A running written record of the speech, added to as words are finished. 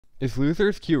Is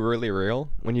loser's queue really real?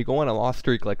 When you go on a loss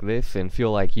streak like this and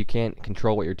feel like you can't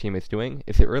control what your team is doing,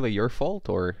 is it really your fault,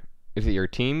 or is it your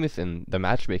team's and the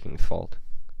matchmaking's fault?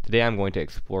 Today I'm going to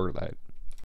explore that.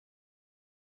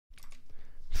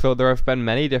 So there have been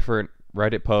many different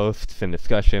Reddit posts and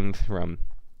discussions from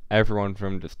everyone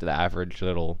from just the average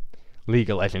little League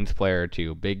of Legends player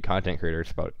to big content creators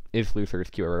about is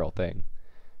loser's queue a real thing?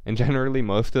 And generally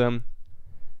most of them,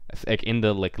 like in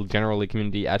the general League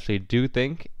community, actually do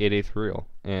think it is real.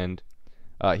 And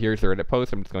here's the Reddit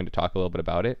post. I'm just going to talk a little bit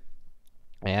about it.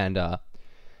 And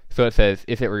so it says,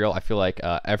 is it real? I feel like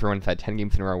everyone's had 10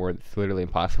 games in a row where it's literally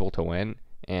impossible to win.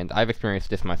 And I've experienced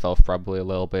this myself probably a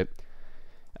little bit.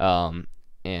 And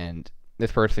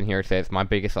this person here says, my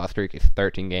biggest loss streak is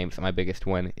 13 games, and my biggest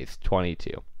win is 22.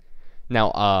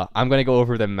 Now, I'm going to go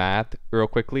over the math real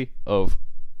quickly of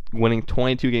winning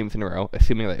 22 games in a row,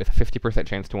 assuming that there's a 50%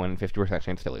 chance to win and 50%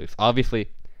 chance to lose. Obviously,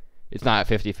 it's not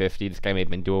 50-50. This guy may have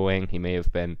been dueling, he may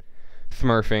have been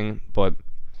smurfing, but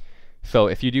so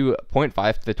if you do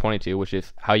 0.5 to the 22, which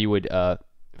is how you would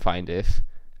find this,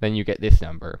 then you get this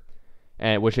number,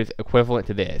 and which is equivalent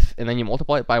to this, and then you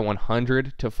multiply it by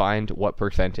 100 to find what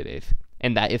percent it is,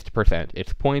 and that is the percent.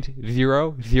 It's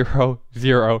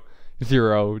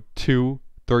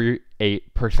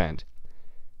 0.00000238%.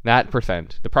 That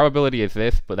percent. The probability is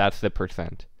this, but that's the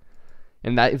percent.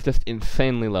 And that is just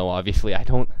insanely low, obviously. I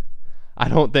don't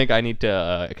think I need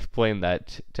to explain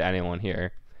that to anyone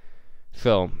here.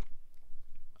 So,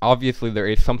 obviously there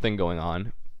is something going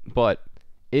on, but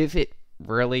is it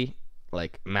really,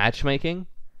 like, matchmaking?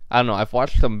 I don't know. I've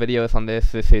watched some videos on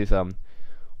this. This is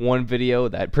one video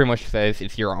that pretty much says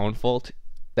it's your own fault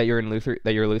that you're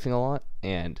losing a lot,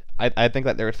 and I think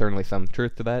that there is certainly some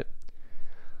truth to that.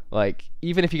 Like,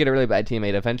 even if you get a really bad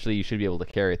teammate, eventually you should be able to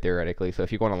carry it theoretically. So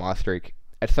if you go on a loss streak,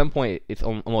 at some point it's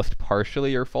almost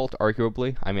partially your fault,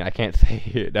 arguably. I mean, I can't say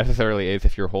it necessarily is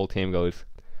if your whole team goes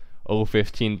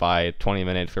 0-15 by 20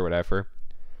 minutes or whatever.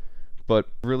 But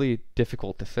really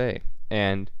difficult to say.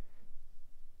 And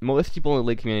most people in the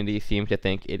League community seem to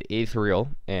think it is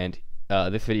real, and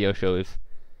this video shows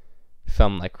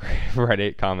some like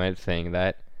Reddit comments saying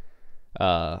that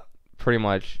pretty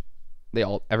much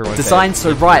everyone designed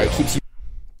so right it keeps you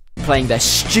playing their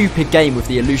stupid game with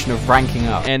the illusion of ranking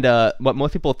up. And what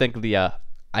most people think the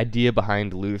idea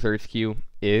behind loser's queue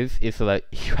is so that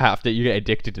you get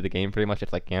addicted to the game pretty much.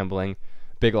 It's like gambling.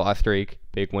 Big loss streak,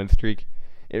 big win streak.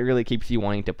 It really keeps you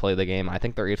wanting to play the game. I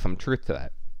think there is some truth to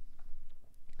that.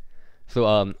 So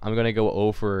I'm gonna go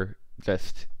over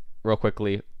just real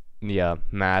quickly the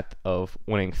math of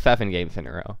winning 7 games in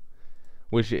a row,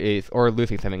 which is, or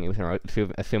losing 7 games in a row,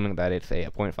 assuming that it's a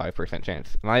 0.5%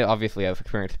 chance. And I obviously have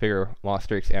experienced bigger loss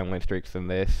streaks and win streaks than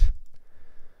this,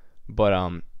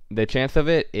 but the chance of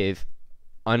it is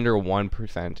under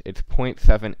 1%. It's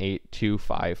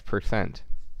 0.7825%,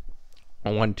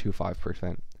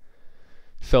 125%.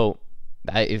 So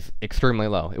that is extremely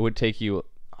low. It would take you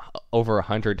over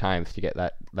 100 times to get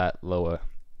that low a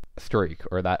streak,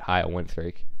 or that high a win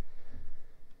streak.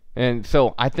 And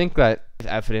so I think that is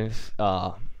evidence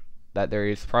that there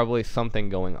is probably something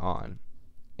going on.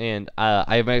 And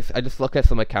I just look at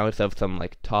some accounts of some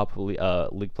like top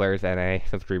League players, NA,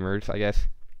 some streamers, I guess.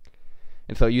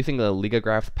 And so using the Liga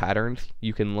Graph patterns,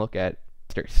 you can look at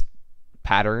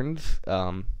patterns,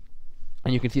 and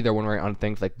you can see their win rate on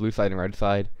things like blue side and red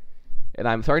side. And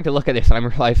I'm starting to look at this, and I'm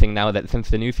realizing now that since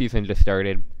the new season just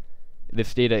started,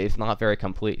 this data is not very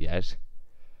complete yet.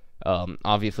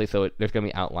 Obviously, so there's going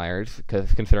to be outliers,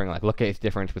 because considering, like, look at its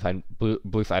difference between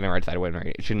blue side and red side win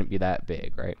rate, it shouldn't be that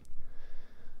big, right?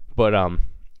 But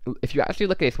if you actually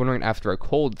look at its win rate after a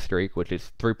cold streak, which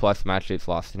is 3+ matches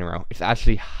lost in a row, it's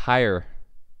actually higher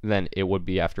than it would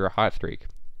be after a hot streak.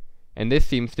 And this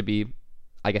seems to be,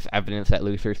 I guess, evidence that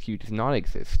loser's queue does not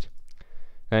exist.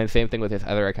 And the same thing with this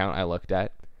other account I looked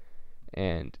at,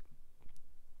 and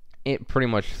it pretty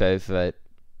much says that,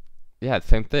 yeah, it's the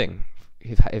same thing.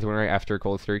 His win rate after a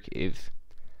cold streak is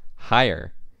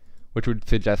higher, which would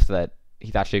suggest that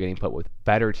he's actually getting put with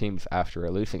better teams after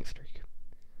a losing streak.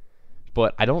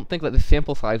 But I don't think that the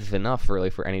sample size is enough, really,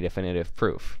 for any definitive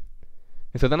proof.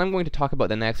 And so then I'm going to talk about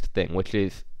the next thing, which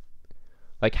is,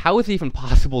 like, how is it even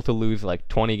possible to lose, like,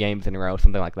 20 games in a row,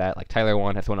 something like that? Like,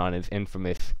 Tyler1 has went on his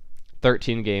infamous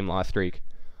 13-game loss streak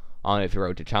on his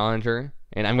road to Challenger,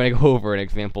 and I'm going to go over an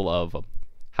example of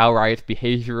how Riot's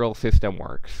behavioral system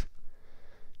works.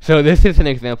 So this is an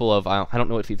example of, I don't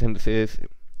know what season this is.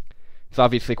 It's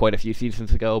obviously quite a few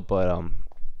seasons ago, but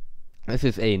this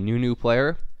is a Nunu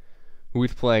player who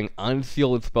is playing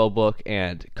Unsealed Spellbook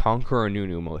and Conqueror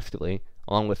Nunu mostly,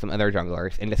 along with some other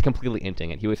junglers, and just completely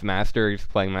inting it. He was Master, he's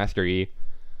playing Master E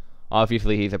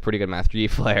obviously he's a pretty good Master Yi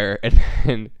player, and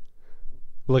then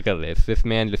look at this. This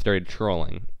man just started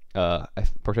trolling,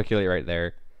 particularly right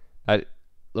there. That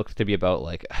looks to be about,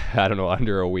 like, I don't know,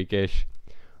 under a weekish,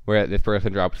 where this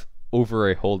person drops over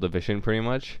a whole division pretty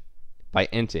much by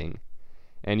inting.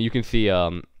 And you can see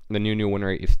the new win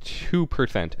rate is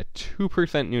 2%, a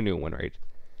 2% new win rate.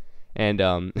 And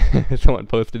someone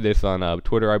posted this on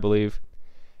Twitter, I believe,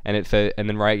 and it said, and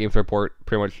then Riot Games report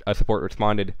pretty much support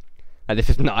responded that this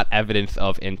is not evidence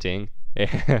of inting,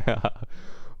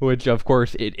 which of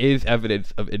course it is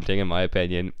evidence of inting in my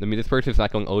opinion. I mean, this person's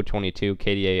not going 0-22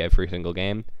 KDA every single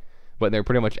game, but they're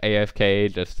pretty much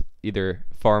AFK, just either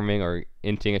farming or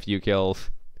inting a few kills.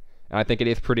 And I think it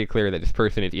is pretty clear that this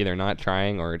person is either not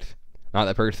trying or it's not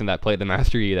the person that played the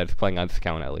Master Yi that's playing on this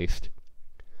account at least.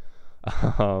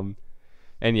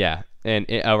 And yeah, and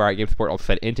Riot Games support also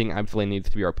said inting absolutely needs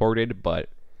to be reported, but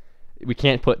we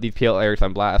can't put these PL errors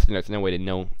on blast, and there's no way to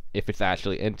know if it's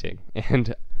actually inting.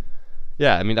 And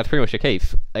yeah, I mean, that's pretty much the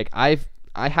case. Like, I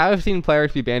have seen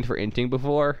players be banned for inting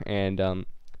before, and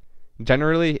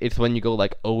generally it's when you go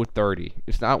like 0-30.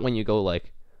 It's not when you go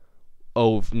like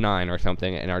 0-9 or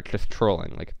something and are just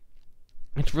trolling. Like,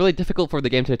 it's really difficult for the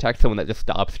game to detect someone that just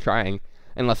stops trying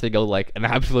unless they go like an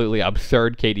absolutely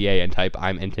absurd KDA and type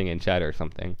 "I'm inting" in chat or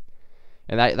something.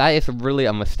 And that is really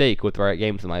a mistake with Riot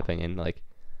Games in my opinion. Like,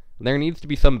 there needs to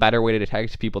be some better way to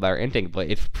detect people that are inting, but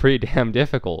it's pretty damn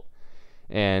difficult.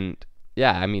 And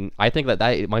yeah, I mean, I think that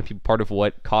it might be part of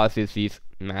what causes these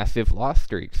massive loss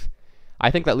streaks.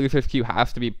 I think that loser's queue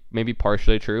has to be maybe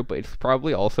partially true, but it's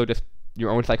probably also just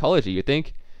your own psychology. You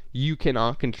think you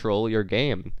cannot control your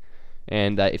game,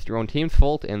 and that it's your own team's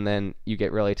fault, and then you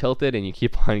get really tilted and you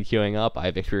keep on queuing up.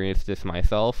 I've experienced this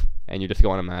myself, and you just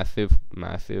go on a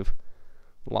massive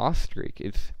loss streak.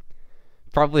 It's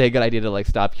probably a good idea to like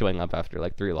stop queuing up after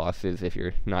like 3 losses if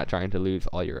you're not trying to lose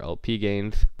all your LP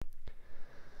gains.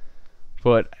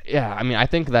 But yeah, I mean, I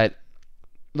think that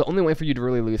the only way for you to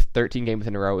really lose 13 games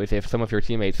in a row is if some of your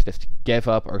teammates just give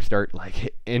up or start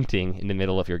like inting in the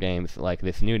middle of your games, like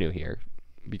this Nunu here.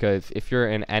 Because if you're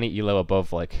in any elo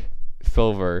above like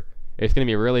silver, it's going to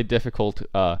be really difficult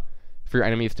for your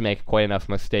enemies to make quite enough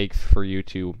mistakes for you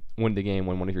to win the game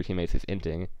when one of your teammates is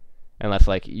inting, unless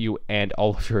like you and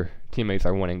all of your teammates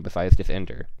are winning besides just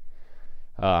enter.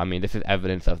 I mean, this is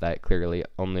evidence of that clearly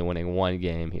only winning 1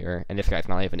 game here, and this guy's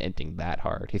not even inting that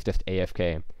hard. He's just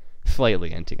AFK, slightly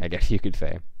inting, I guess you could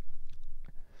say.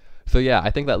 So yeah,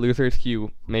 I think that loser's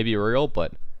queue may be real,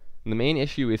 but the main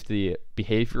issue is the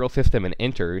behavioral system and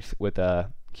enters with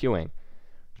queuing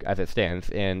as it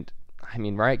stands. And I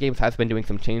mean, Riot Games has been doing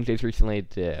some changes recently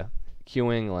to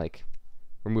queuing, like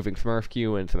removing Smurf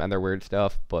queue and some other weird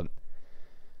stuff, but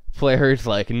players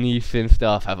like Nice and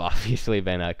stuff have obviously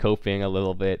been coping a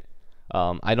little bit.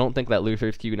 I don't think that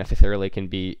loser's queue necessarily can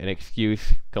be an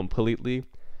excuse completely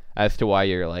as to why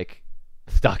you're like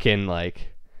stuck in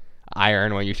like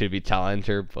iron when you should be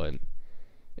challenger, but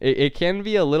it can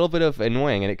be a little bit of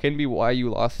annoying, and it can be why you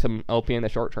lost some LP in the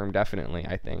short term, definitely,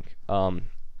 I think.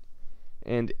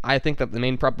 And I think that the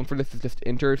main problem for this is just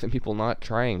enters and people not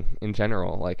trying in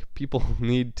general. Like, people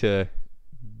need to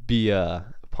be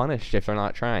punished if they're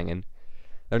not trying, and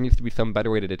there needs to be some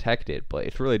better way to detect it, but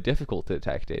it's really difficult to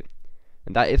detect it.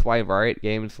 And that is why Riot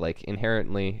Games, like,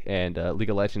 inherently, and League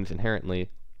of Legends inherently,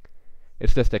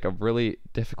 it's just like a really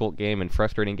difficult game and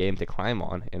frustrating game to climb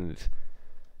on, and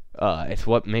it's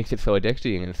what makes it so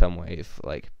addicting in some ways.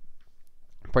 Like,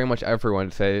 pretty much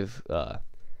everyone says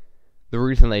the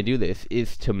reason they do this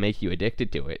is to make you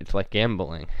addicted to it. It's like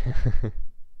gambling.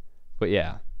 But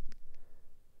yeah,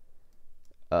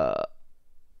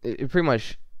 it pretty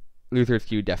much, loser's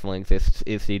queue definitely exists,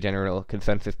 is the general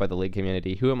consensus by the League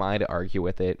community. Who am I to argue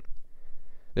with it?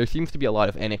 There seems to be a lot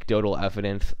of anecdotal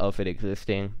evidence of it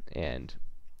existing, and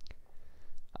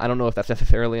I don't know if that's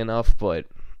necessarily enough, but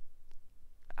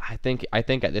I think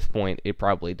at this point it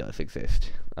probably does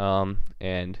exist.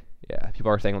 And yeah,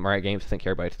 people are saying that Riot Games doesn't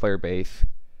care about its player base.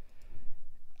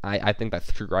 I think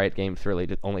that's true. Riot Games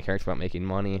really only cares about making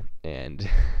money, and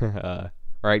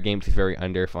Riot Games is very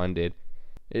underfunded.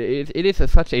 It is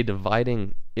such a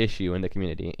dividing issue in the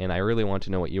community, and I really want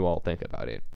to know what you all think about it.